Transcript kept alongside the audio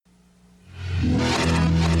Fire.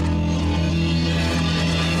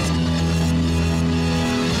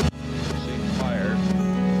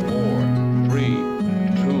 4, 3, 2,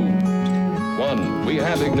 1. We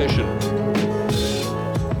have ignition.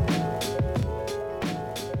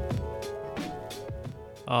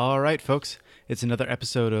 All right, folks. It's another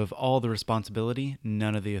episode of All the Responsibility,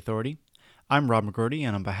 None of the Authority. I'm Rob McGroarty,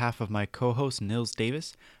 and on behalf of my co-host Nils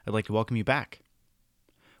Davis, I'd like to welcome you back.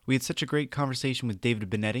 We had such a great conversation with David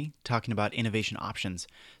Binetti talking about innovation options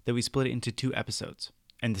that we split it into 2 episodes,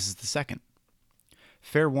 and this is the second.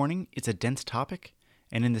 Fair warning, it's a dense topic,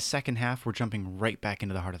 and in the second half, we're jumping right back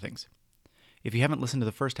into the heart of things. If you haven't listened to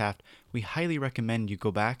the first half, we highly recommend you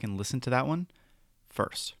go back and listen to that one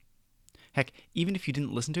first. Heck, even if you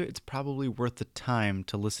didn't listen to it, it's probably worth the time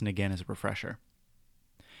to listen again as a refresher.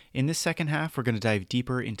 In this second half, we're going to dive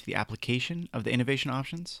deeper into the application of the innovation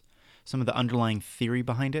options, some of the underlying theory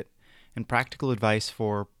behind it, and practical advice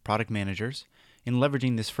for product managers in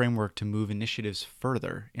leveraging this framework to move initiatives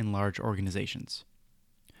further in large organizations.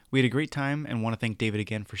 We had a great time and want to thank David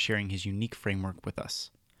again for sharing his unique framework with us.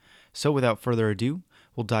 So without further ado,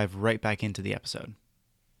 we'll dive right back into the episode.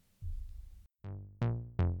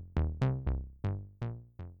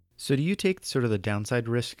 So do you take sort of the downside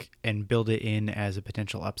risk and build it in as a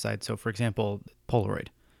potential upside? So for example, Polaroid.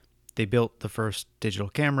 They built the first digital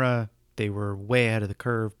camera. They were way ahead of the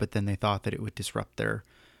curve, but then they thought that it would disrupt their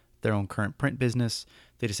own current print business.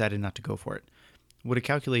 They decided not to go for it. Would a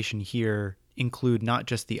calculation here include not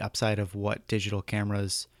just the upside of what digital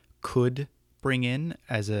cameras could bring in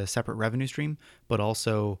as a separate revenue stream, but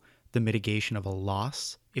also the mitigation of a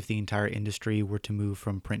loss if the entire industry were to move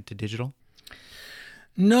from print to digital?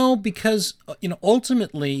 No, because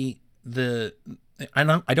ultimately I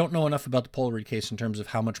don't know enough about the Polaroid case in terms of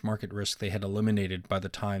how much market risk they had eliminated by the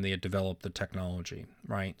time they had developed the technology,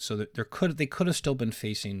 right? So that they could have still been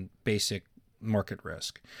facing basic market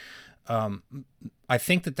risk. I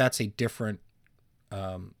think that's a different,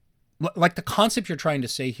 like the concept you're trying to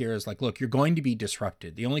say here is like, look, you're going to be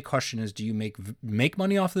disrupted. The only question is, do you make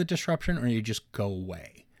money off of the disruption, or you just go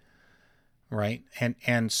away? Right.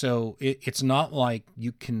 And so it's not like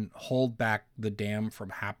you can hold back the dam from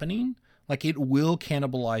happening. Like, it will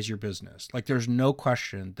cannibalize your business. Like, there's no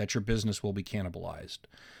question that your business will be cannibalized.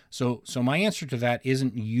 So my answer to that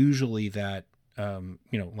isn't usually that,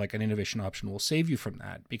 like an innovation option will save you from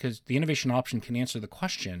that, because the innovation option can answer the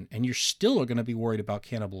question and you're still going to be worried about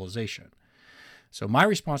cannibalization. So my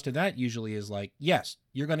response to that usually is like, yes,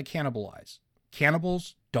 you're going to cannibalize.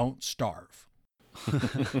 Cannibals don't starve.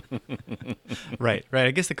 Right.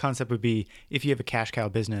 I guess the concept would be, if you have a cash cow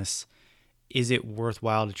business, is it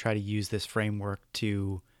worthwhile to try to use this framework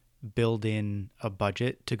to build in a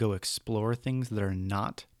budget to go explore things that are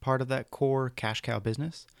not part of that core cash cow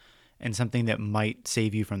business, and something that might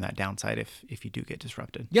save you from that downside if you do get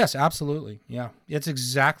disrupted? Yes, absolutely. Yeah, it's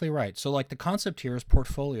exactly right. So like the concept here is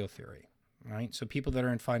portfolio theory. Right. So people that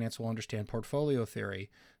are in finance will understand portfolio theory,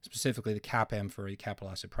 specifically the CAPM theory, capital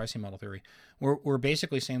asset pricing model theory. We're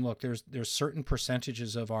basically saying, look, there's certain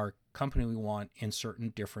percentages of our company we want in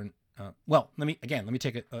certain different. Let me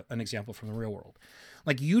take an example from the real world.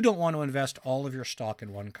 Like, you don't want to invest all of your stock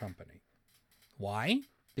in one company. Why?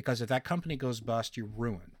 Because if that company goes bust, you're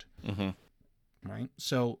ruined. Mm-hmm. Right.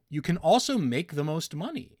 So you can also make the most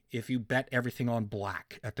money if you bet everything on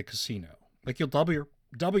black at the casino. Like, you'll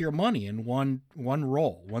double your money in one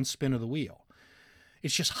roll, one spin of the wheel.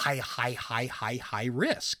 It's just high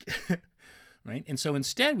risk, right? And so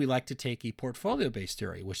instead, we like to take a portfolio-based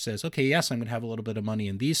theory, which says, okay, yes, I'm going to have a little bit of money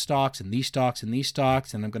in these stocks and these stocks and these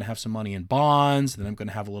stocks, and I'm going to have some money in bonds, and then I'm going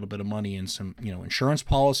to have a little bit of money in some, insurance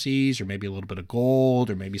policies, or maybe a little bit of gold,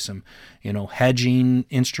 or maybe some, hedging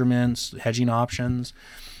instruments, hedging options,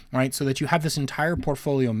 right? So that you have this entire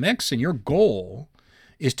portfolio mix, and your goal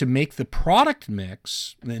is to make the product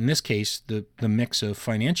mix, in this case, the mix of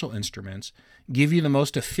financial instruments, give you the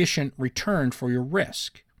most efficient return for your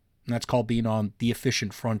risk. And that's called being on the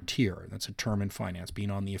efficient frontier. That's a term in finance,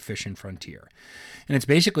 being on the efficient frontier. And it's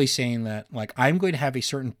basically saying that, like, I'm going to have a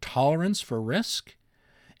certain tolerance for risk,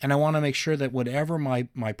 and I want to make sure that whatever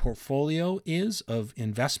my portfolio is of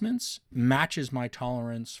investments matches my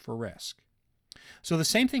tolerance for risk. So the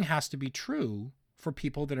same thing has to be true for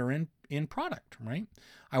people that are in product, right?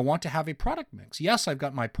 I want to have a product mix. Yes, I've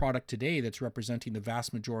got my product today that's representing the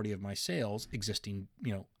vast majority of my sales, existing,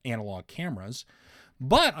 analog cameras,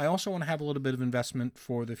 but I also want to have a little bit of investment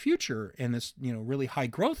for the future in this, really high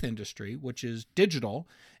growth industry, which is digital.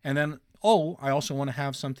 And then, I also want to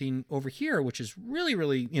have something over here, which is really,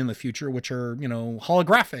 really in the future, which are,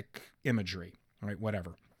 holographic imagery, right?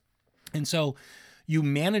 Whatever. And so You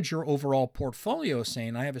manage your overall portfolio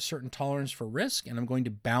saying, I have a certain tolerance for risk, and I'm going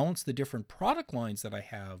to balance the different product lines that I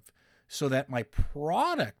have so that my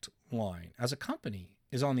product line as a company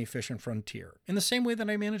is on the efficient frontier in the same way that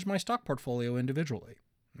I manage my stock portfolio individually,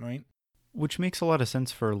 right? Which makes a lot of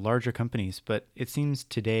sense for larger companies, but it seems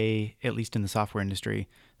today, at least in the software industry,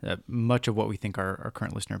 much of what we think our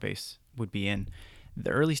current listener base would be in, the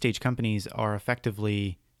early stage companies are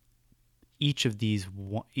effectively each of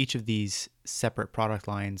these separate product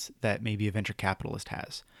lines that maybe a venture capitalist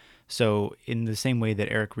has. So in the same way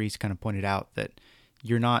that Eric Ries kind of pointed out, that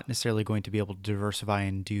you're not necessarily going to be able to diversify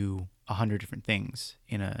and do 100 different things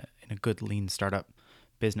in a good lean startup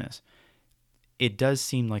business. It does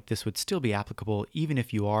seem like this would still be applicable even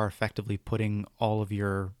if you are effectively putting all of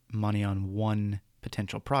your money on one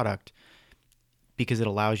potential product, because it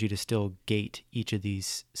allows you to still gate each of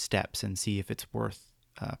these steps and see if it's worth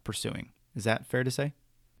pursuing. Is that fair to say?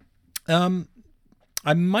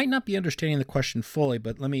 I might not be understanding the question fully,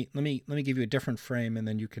 but let me give you a different frame, and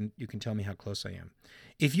then you can tell me how close I am.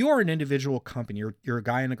 If you are an individual company, you're a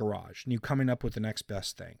guy in a garage, and you're coming up with the next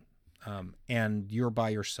best thing, and you're by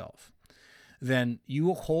yourself, then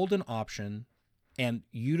you hold an option, and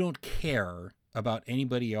you don't care about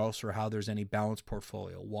anybody else or how there's any balanced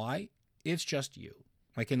portfolio. Why? It's just you.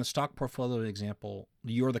 Like in the stock portfolio example,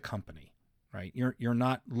 you're the company, right? You're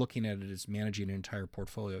not looking at it as managing an entire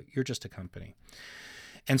portfolio. You're just a company.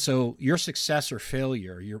 And so your success or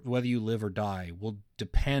failure, whether you live or die, will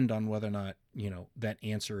depend on whether or not, that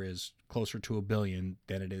answer is closer to $1 billion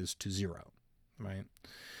than it is to zero, right?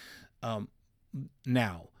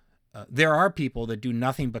 Now, there are people that do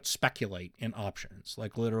nothing but speculate in options.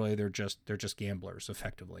 Like literally they're just gamblers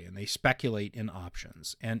effectively, and they speculate in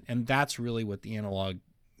options. And that's really what the analog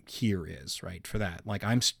here is, right? For that. Like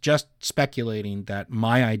I'm just speculating that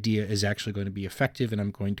my idea is actually going to be effective and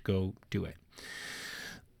I'm going to go do it.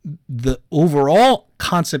 The overall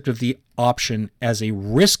concept of the option as a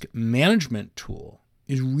risk management tool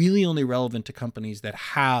is really only relevant to companies that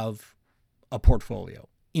have a portfolio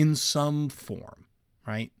in some form,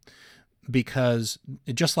 right? Because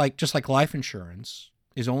just like life insurance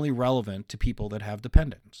is only relevant to people that have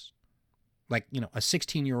dependents. Like, a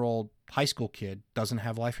 16-year-old high school kid doesn't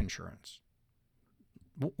have life insurance.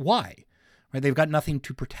 Why? Right? They've got nothing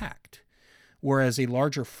to protect. Whereas a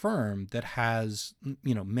larger firm that has,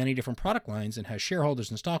 many different product lines and has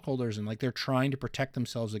shareholders and stockholders, and like they're trying to protect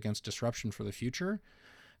themselves against disruption for the future,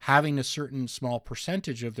 having a certain small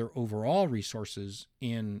percentage of their overall resources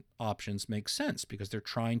in options makes sense because they're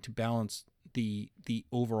trying to balance the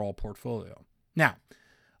overall portfolio. Now,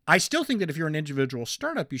 I still think that if you're an individual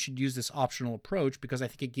startup, you should use this optional approach because I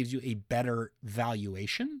think it gives you a better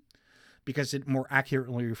valuation, because it more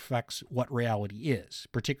accurately reflects what reality is,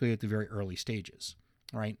 particularly at the very early stages,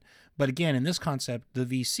 right? But again, in this concept, the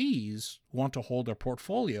VCs want to hold a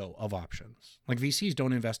portfolio of options. Like VCs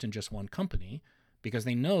don't invest in just one company because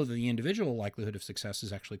they know that the individual likelihood of success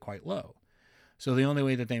is actually quite low. So the only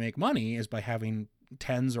way that they make money is by having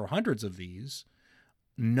tens or hundreds of these,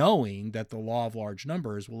 knowing that the law of large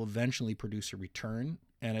numbers will eventually produce a return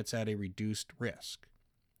and it's at a reduced risk.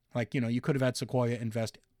 Like, you could have had Sequoia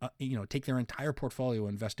invest, take their entire portfolio,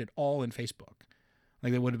 invest it all in Facebook.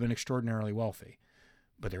 Like they would have been extraordinarily wealthy.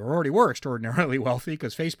 But they already were extraordinarily wealthy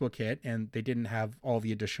because Facebook hit and they didn't have all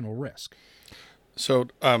the additional risk. So,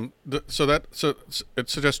 so it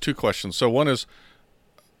suggests two questions. So one is,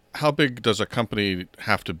 how big does a company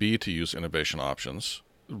have to be to use innovation options,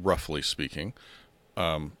 roughly speaking?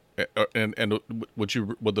 And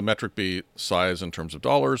would the metric be size in terms of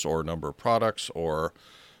dollars, or number of products, or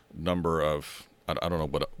number of, I don't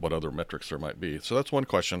know what other metrics there might be. So that's one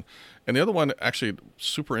question. And the other one, actually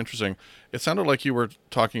super interesting, it sounded like you were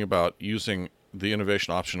talking about using the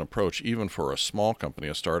innovation option approach even for a small company,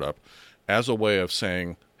 a startup, as a way of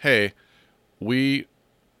saying, hey, we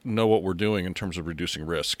know what we're doing in terms of reducing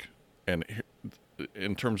risk, and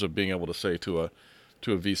in terms of being able to say to a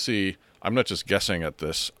VC, I'm not just guessing at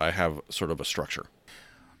this, I have sort of a structure.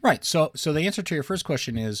 Right. So the answer to your first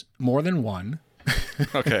question is more than one.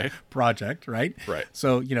 Okay. Project, right? Right.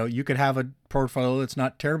 So, you could have a portfolio that's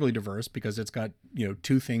not terribly diverse because it's got,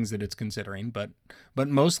 two things that it's considering, but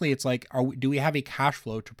mostly it's like, do we have a cash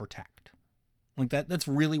flow to protect? Like that's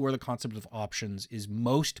really where the concept of options is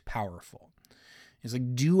most powerful. It's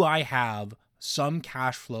like, do I have some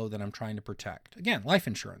cash flow that I'm trying to protect? Again, life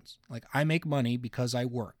insurance. Like I make money because I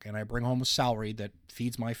work and I bring home a salary that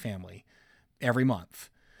feeds my family every month.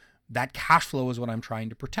 That cash flow is what I'm trying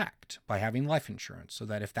to protect by having life insurance, so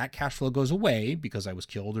that if that cash flow goes away because I was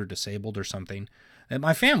killed or disabled or something, that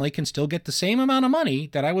my family can still get the same amount of money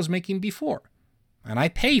that I was making before. And I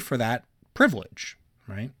pay for that privilege,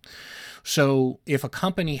 right? So if a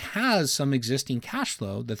company has some existing cash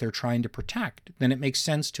flow that they're trying to protect, then it makes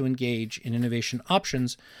sense to engage in innovation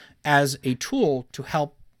options as a tool to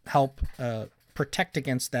help protect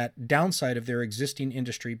against that downside of their existing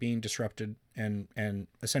industry being disrupted and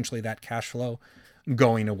essentially that cash flow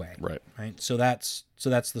going away. Right. So that's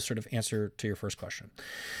the sort of answer to your first question.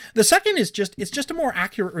 The second is it's just a more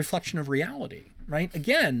accurate reflection of reality, right?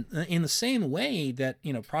 Again, in the same way that,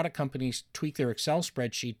 product companies tweak their Excel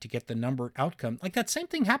spreadsheet to get the number outcome, like that same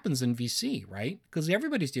thing happens in VC, right? Because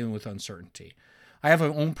everybody's dealing with uncertainty. I have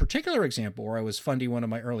an own particular example where I was funding one of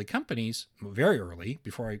my early companies, very early,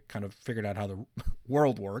 before I kind of figured out how the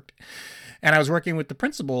world worked. And I was working with the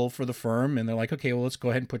principal for the firm, and they're like, okay, well, let's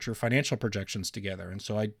go ahead and put your financial projections together. And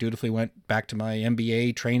so I dutifully went back to my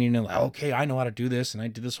MBA training and, okay, I know how to do this. And I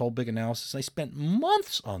did this whole big analysis. I spent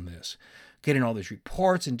months on this, getting all these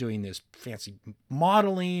reports and doing this fancy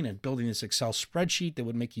modeling and building this Excel spreadsheet that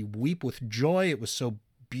would make you weep with joy. It was so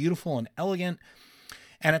beautiful and elegant.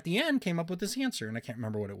 And at the end came up with this answer, and I can't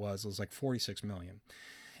remember what it was. It was like 46 million.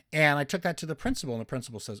 And I took that to the principal, and the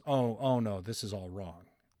principal says, oh no, this is all wrong.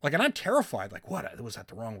 Like, and I'm terrified. Like, what? Was that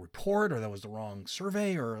the wrong report, or that was the wrong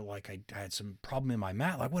survey, or like I had some problem in my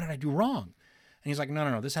math? Like, what did I do wrong? And he's like,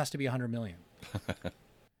 no, this has to be 100 million.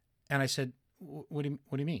 And I said, what do you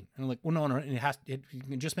mean? And I'm like, well, no, you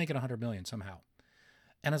can just make it 100 million somehow.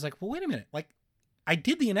 And I was like, well, wait a minute. Like, I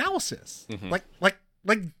did the analysis. Mm-hmm.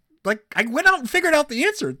 Like I went out and figured out the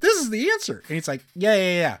answer. This is the answer. And he's like,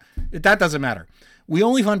 yeah. That doesn't matter. We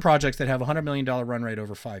only fund projects that have $100 million run rate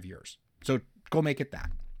over 5 years. So go make it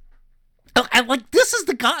that. And like, this is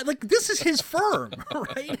the guy, like, this is his firm,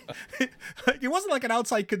 right? It wasn't like an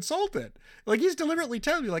outside consultant. Like, he's deliberately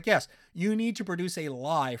telling me, like, yes, you need to produce a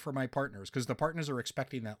lie for my partners because the partners are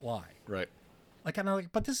expecting that lie. Right. Like, and I'm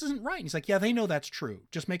like, but this isn't right. And he's like, yeah, they know that's true.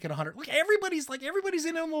 Just make it 100. Like, everybody's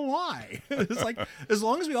in on the lie. It's like, as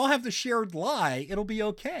long as we all have the shared lie, it'll be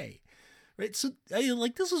okay. Right. So,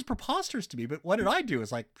 this was preposterous to me. But what did I do?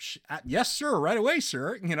 It's like, yes, sir, right away,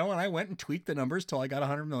 sir. And I went and tweaked the numbers till I got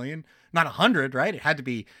 100 million. Not 100, right? It had to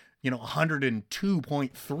be,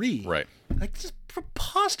 102.3. Right. Like, just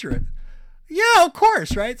preposterous. Yeah, of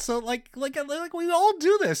course, right? So like we all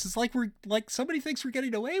do this. It's like we're like somebody thinks we're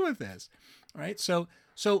getting away with this, right? So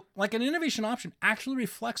like an innovation option actually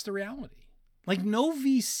reflects the reality. Like no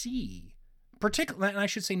VC, particularly, and I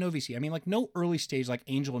should say no VC. I mean like no early stage like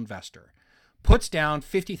angel investor puts down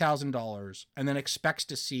 $50,000 and then expects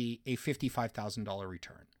to see a $55,000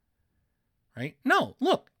 return, right? No,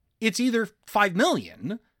 look, it's either 5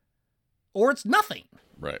 million or it's nothing.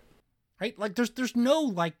 Right. Right? Like there's no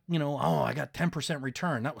like, I got 10%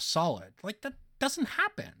 return. That was solid. Like that doesn't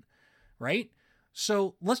happen. Right?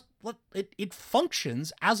 So it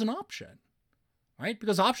functions as an option. Right?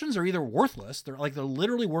 Because options are either worthless, they're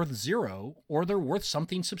literally worth zero, or they're worth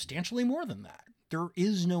something substantially more than that. There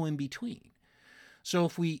is no in between. So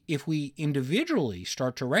if we individually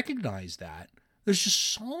start to recognize that, there's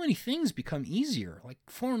just so many things become easier. Like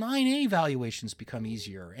 409A valuations become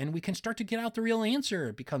easier, and we can start to get out the real answer.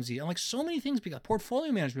 It becomes easier. And like so many things,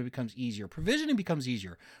 portfolio management becomes easier. Provisioning becomes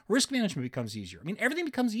easier. Risk management becomes easier. I mean, everything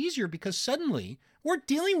becomes easier because suddenly we're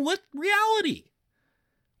dealing with reality.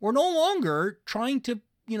 We're no longer trying to,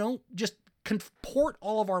 just comport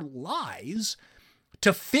all of our lies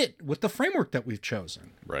to fit with the framework that we've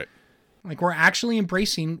chosen. Right. Like we're actually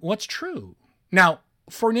embracing what's true. Now,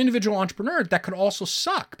 for an individual entrepreneur, that could also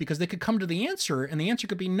suck because they could come to the answer and the answer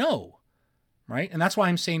could be no, right? And that's why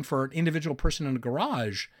I'm saying for an individual person in a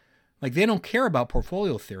garage, like they don't care about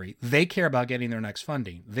portfolio theory. They care about getting their next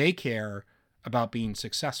funding. They care about being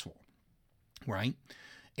successful, right?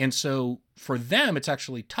 And so for them, it's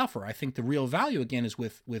actually tougher. I think the real value, again, is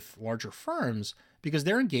with larger firms because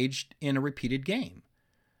they're engaged in a repeated game.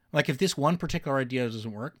 Like if this one particular idea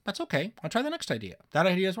doesn't work, that's okay. I'll try the next idea. That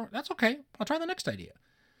idea doesn't work. That's okay. I'll try the next idea.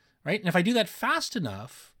 Right? And if I do that fast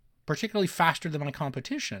enough, particularly faster than my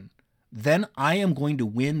competition, then I am going to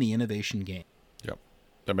win the innovation game. Yep.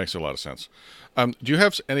 That makes a lot of sense. Do you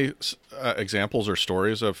have any examples or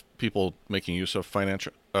stories of people making use of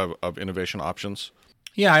of innovation options?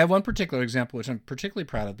 Yeah, I have one particular example, which I'm particularly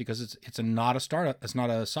proud of because it's not a startup. It's not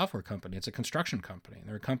a software company. It's a construction company.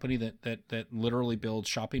 They're a company that literally builds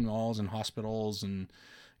shopping malls and hospitals, and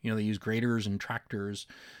they use graders and tractors,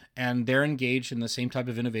 and they're engaged in the same type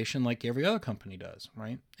of innovation like every other company does,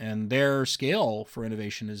 right? And their scale for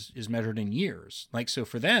innovation is measured in years. Like so,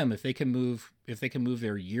 for them, if they can move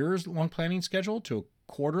their years-long planning schedule to a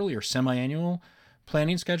quarterly or semi-annual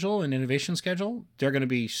planning schedule and innovation schedule, they're going to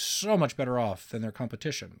be so much better off than their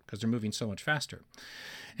competition because they're moving so much faster.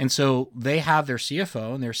 And so they have their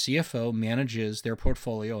CFO, and their CFO manages their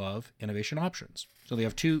portfolio of innovation options. So they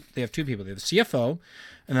have two people. They have the CFO,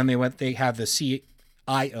 and then they have the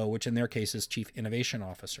CIO, which in their case is Chief Innovation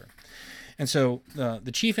Officer. And so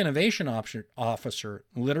the Chief Innovation Officer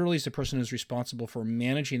literally is the person who's responsible for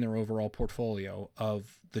managing their overall portfolio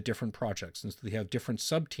of the different projects. And so they have different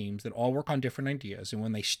sub-teams that all work on different ideas. And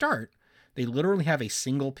when they start, they literally have a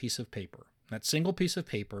single piece of paper. That single piece of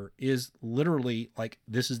paper is literally like,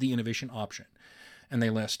 this is the innovation option. And they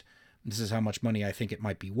list, this is how much money I think it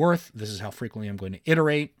might be worth. This is how frequently I'm going to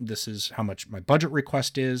iterate. This is how much my budget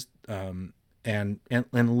request is. And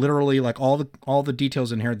literally like all the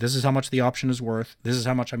details in here. This is how much the option is worth. This is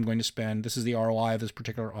how much I'm going to spend. This is the ROI of this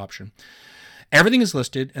particular option. Everything is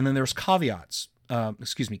listed. And then there's covenants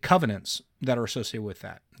that are associated with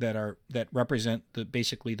that represent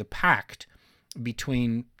basically the pact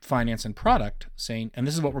between finance and product, saying, and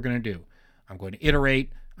this is what we're going to do. I'm going to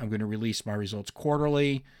iterate. I'm going to release my results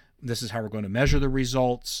quarterly. This is how we're going to measure the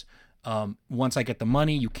results. Once I get the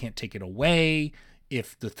money, you can't take it away.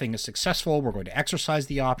 If the thing is successful, we're going to exercise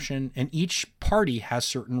the option. And each party has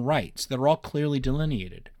certain rights that are all clearly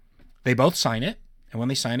delineated. They both sign it. And when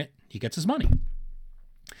they sign it, he gets his money.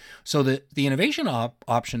 So the innovation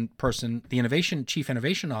option person, the chief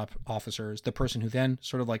innovation officer is the person who then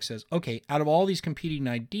sort of like says, okay, out of all these competing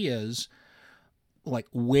ideas, like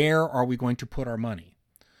where are we going to put our money?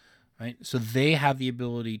 Right? So they have the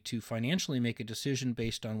ability to financially make a decision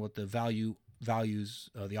based on what the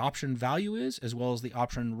the option value is, as well as the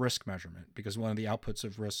option risk measurement, because one of the outputs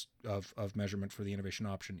of risk of measurement for the innovation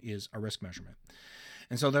option is a risk measurement.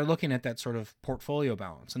 And so they're looking at that sort of portfolio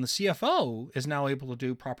balance. And the CFO is now able to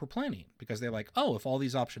do proper planning because they're like, oh, if all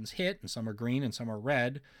these options hit and some are green and some are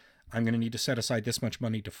red, I'm going to need to set aside this much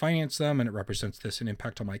money to finance them, and it represents this an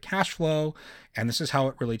impact on my cash flow. And this is how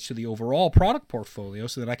it relates to the overall product portfolio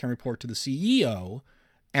so that I can report to the CEO,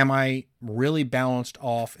 am I really balanced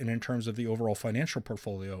off in terms of the overall financial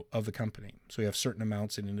portfolio of the company? So we have certain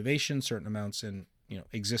amounts in innovation, certain amounts in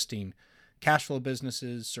existing cash flow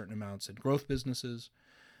businesses, certain amounts in growth businesses.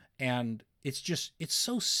 And it's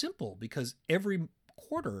so simple because every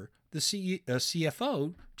quarter the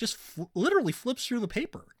CFO just literally flips through the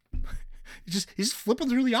paper. He's just flipping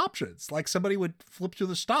through the options like somebody would flip through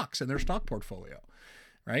the stocks in their stock portfolio,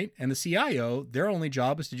 right? And the CIO, their only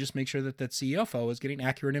job is to just make sure that CFO is getting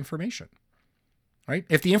accurate information, right?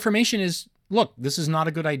 If the information is, look, this is not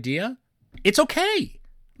a good idea, it's okay.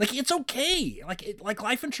 Like, it's okay. Like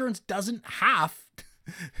life insurance doesn't have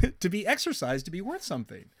to be exercised to be worth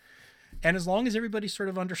something. And as long as everybody sort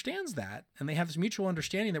of understands that, and they have this mutual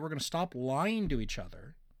understanding that we're going to stop lying to each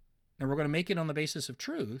other, and we're going to make it on the basis of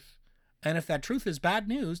truth, and if that truth is bad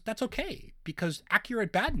news, that's okay, because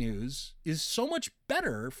accurate bad news is so much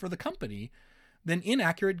better for the company than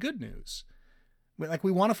inaccurate good news. Like,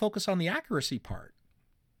 we want to focus on the accuracy part,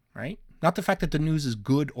 right? Not the fact that the news is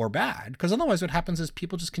good or bad, because otherwise what happens is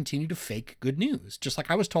people just continue to fake good news. Just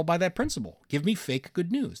like I was told by that principal, give me fake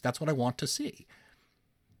good news. That's what I want to see.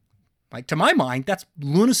 Like, to my mind, that's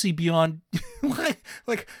lunacy beyond,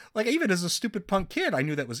 like even as a stupid punk kid, I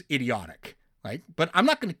knew that was idiotic, right? But I'm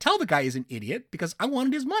not going to tell the guy he's an idiot because I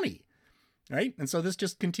wanted his money, right? And so this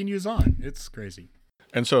just continues on. It's crazy.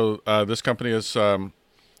 And so this company is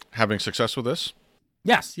having success with this?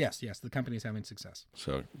 Yes. The company is having success.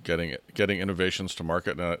 So getting innovations to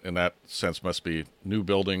market in that sense must be new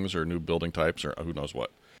buildings or new building types or who knows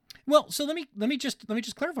what. Well, so let me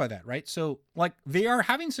just clarify that, right? So, like, they are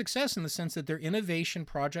having success in the sense that their innovation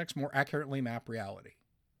projects more accurately map reality.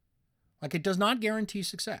 Like, it does not guarantee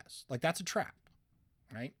success. Like, that's a trap,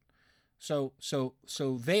 right? So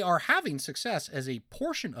they are having success as a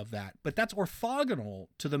portion of that, but that's orthogonal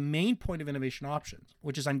to the main point of innovation options,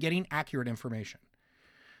 which is I'm getting accurate information.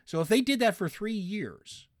 So if they did that for 3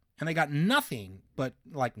 years and they got nothing but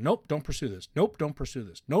like, nope, don't pursue this. Nope, don't pursue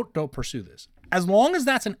this. Nope, don't pursue this. As long as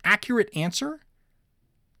that's an accurate answer,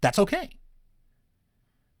 that's okay.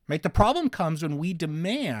 Right? The problem comes when we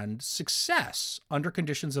demand success under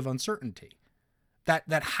conditions of uncertainty.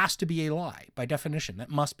 That has to be a lie by definition. That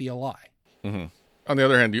must be a lie. Mm-hmm. On the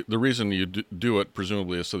other hand, the reason you do it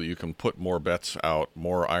presumably is so that you can put more bets out,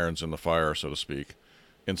 more irons in the fire, so to speak,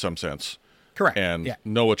 in some sense. Correct. And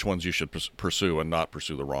know which ones you should pursue and not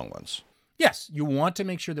pursue the wrong ones. Yes, you want to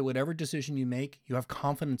make sure that whatever decision you make, you have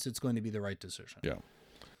confidence it's going to be the right decision. Yeah.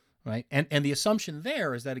 Right. And the assumption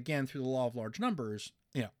there is that, again, through the law of large numbers,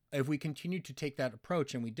 if we continue to take that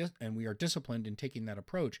approach and we are disciplined in taking that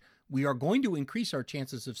approach, we are going to increase our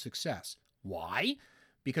chances of success. Why?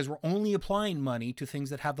 because we're only applying money to things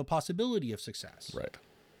that have the possibility of success. Right.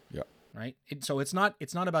 Yeah. Right. So it's not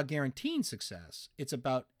about guaranteeing success. It's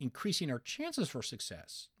about increasing our chances for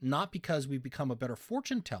success, not because we become a better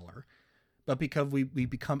fortune teller, but because we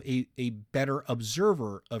become a better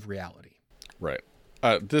observer of reality. Right.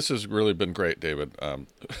 This has really been great, David.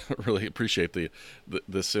 Really appreciate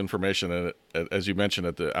this information. And as you mentioned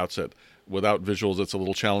at the outset, without visuals, it's a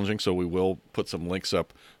little challenging. So we will put some links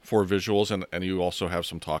up for visuals. And you also have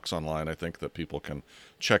some talks online, I think, that people can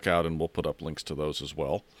check out. And we'll put up links to those as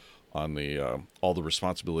well on the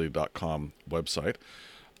alltheresponsibility.com website.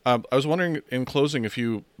 I was wondering, in closing, if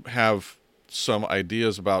you have some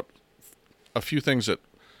ideas about a few things that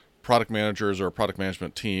product managers or a product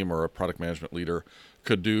management team or a product management leader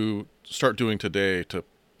could start doing today to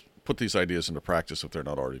put these ideas into practice if they're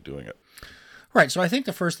not already doing it. Right. So I think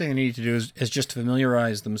the first thing they need to do is just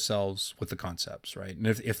familiarize themselves with the concepts, right? And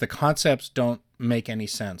if the concepts don't make any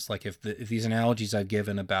sense, like if these analogies I've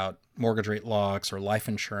given about mortgage rate locks or life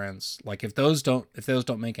insurance, like if those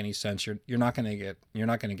don't make any sense, you're not going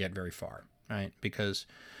to get very far, right? Because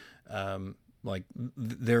like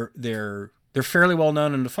they're fairly well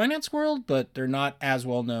known in the finance world, but they're not as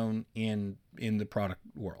well known in the product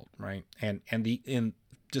world, right? And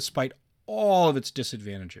despite all of its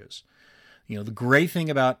disadvantages, the great thing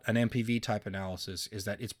about an MPV type analysis is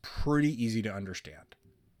that it's pretty easy to understand.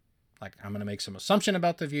 Like, I'm going to make some assumption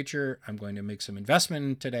about the future. I'm going to make some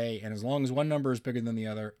investment today. And as long as one number is bigger than the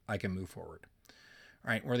other, I can move forward.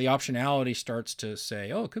 Right? Where the optionality starts to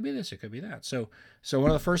say, oh, it could be this, it could be that. So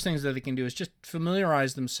one of the first things that they can do is just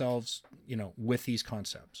familiarize themselves, with these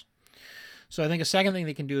concepts. So I think a second thing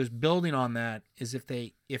they can do is, building on that, is if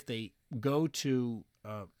they go to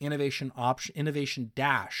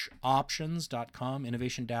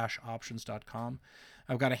innovation-options.com.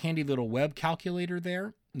 I've got a handy little web calculator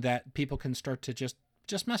there that people can start to just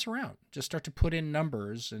mess around, just start to put in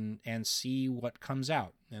numbers and see what comes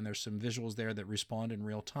out. And there's some visuals there that respond in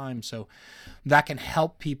real time, so that can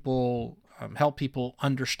help people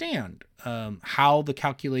understand how the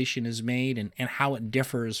calculation is made and how it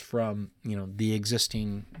differs from the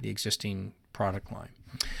existing product line.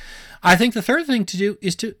 I think the third thing to do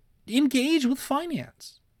is to engage with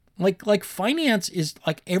finance. Like finance is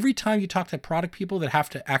like, every time you talk to product people that have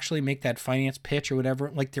to actually make that finance pitch or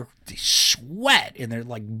whatever, like they sweat and they're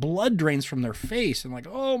like blood drains from their face and like,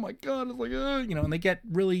 oh my God, it's like, and they get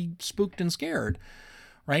really spooked and scared,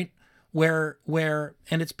 right? Where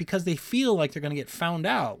and it's because they feel like they're going to get found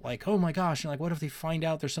out. Like, oh my gosh, and like, what if they find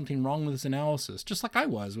out there's something wrong with this analysis? Just like I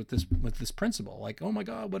was with this principle. Like, oh my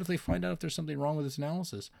God, what if they find out if there's something wrong with this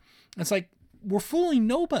analysis? And it's like, we're fooling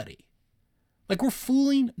nobody. Like, we're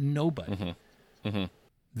fooling nobody. Mm-hmm. Mm-hmm.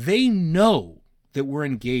 They know that we're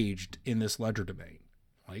engaged in this ledger domain.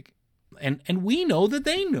 Like, and we know that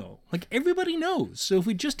they know. Like, everybody knows. So if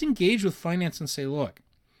we just engage with finance and say, look,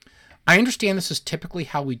 I understand this is typically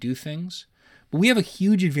how we do things, but we have a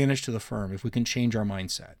huge advantage to the firm if we can change our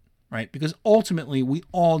mindset, right? Because ultimately, we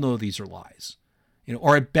all know these are lies,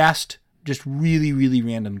 or at best, just really, really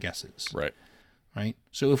random guesses. Right. Right.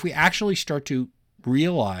 So if we actually start to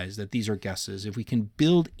realize that these are guesses, if we can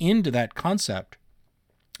build into that concept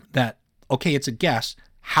that, okay, it's a guess,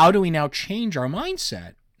 how do we now change our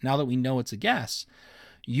mindset now that we know it's a guess?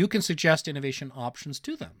 You can suggest innovation options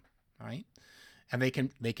to them, right? And they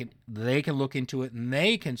can look into it, and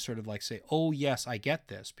they can sort of like say, oh yes, I get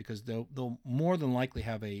this, because they'll more than likely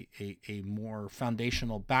have a more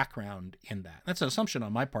foundational background in that. That's an assumption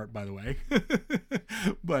on my part, by the way.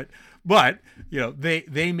 but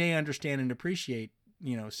they may understand and appreciate,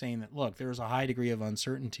 saying that, look, there's a high degree of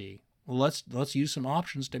uncertainty. Well, let's use some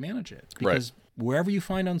options to manage it, because wherever you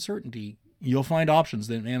find uncertainty, you'll find options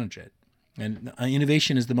that manage it. And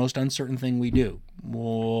innovation is the most uncertain thing we do.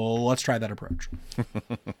 Well, let's try that approach.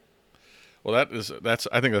 Well, I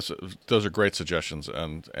think those are great suggestions,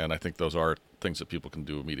 and I think those are things that people can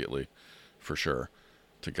do immediately, for sure,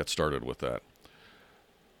 to get started with that.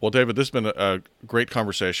 Well, David, this has been a great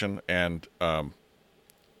conversation, and I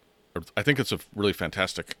think it's a really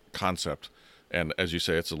fantastic concept. And as you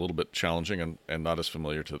say, it's a little bit challenging and not as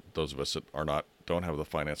familiar to those of us that don't have the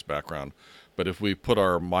finance background. But if we put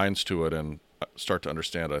our minds to it and start to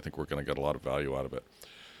understand it, I think we're going to get a lot of value out of it.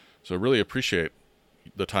 So I really appreciate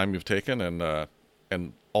the time you've taken and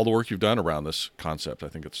all the work you've done around this concept. I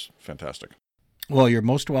think it's fantastic. Well, you're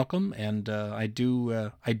most welcome, and I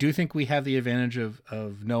do think we have the advantage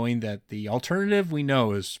of knowing that the alternative we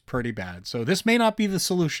know is pretty bad. So this may not be the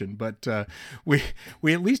solution, but we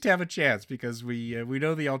at least have a chance because we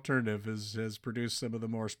know the alternative has produced some of the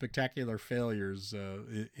more spectacular failures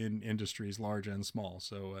in industries large and small.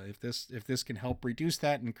 So if this can help reduce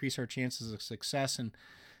that and increase our chances of success and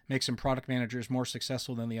make some product managers more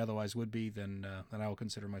successful than they otherwise would be, then I will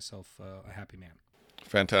consider myself a happy man.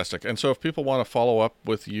 Fantastic. And so if people want to follow up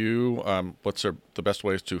with you, what's the best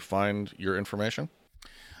ways to find your information?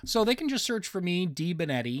 So they can just search for me, D.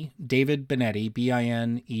 Binetti, David Binetti,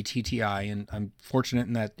 Binetti, and I'm fortunate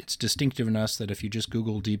in that it's distinctive enough that if you just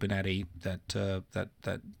Google D. Binetti,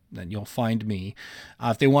 that you'll find me.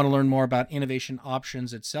 If they want to learn more about Innovation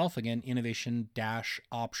Options itself, again,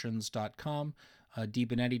 innovation-options.com.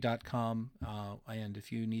 dbinetti.com, and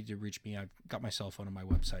if you need to reach me, I've got my cell phone on my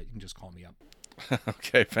website. You can just call me up.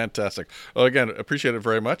 Okay, fantastic. Well, again, appreciate it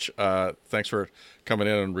very much. Thanks for coming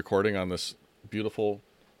in and recording on this beautiful,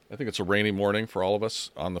 I think it's a rainy morning for all of us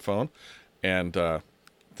on the phone. And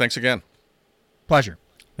thanks again. Pleasure.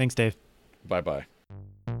 Thanks, Dave. Bye-bye.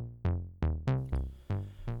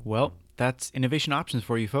 Well, that's Innovation Options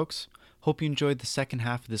for you folks. Hope you enjoyed the second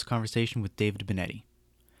half of this conversation with David Binetti.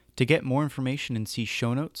 To get more information and see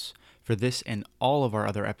show notes for this and all of our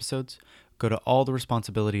other episodes, go to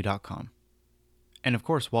alltheresponsibility.com. And of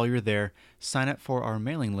course, while you're there, sign up for our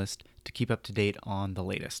mailing list to keep up to date on the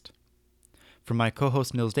latest. For my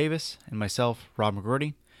co-host Nils Davis and myself, Rob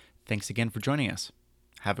McGroarty, thanks again for joining us.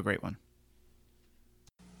 Have a great one.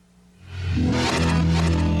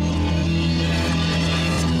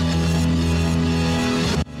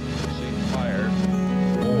 Fire.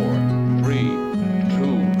 4, 3,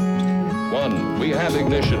 2, 1. We have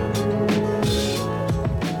ignition.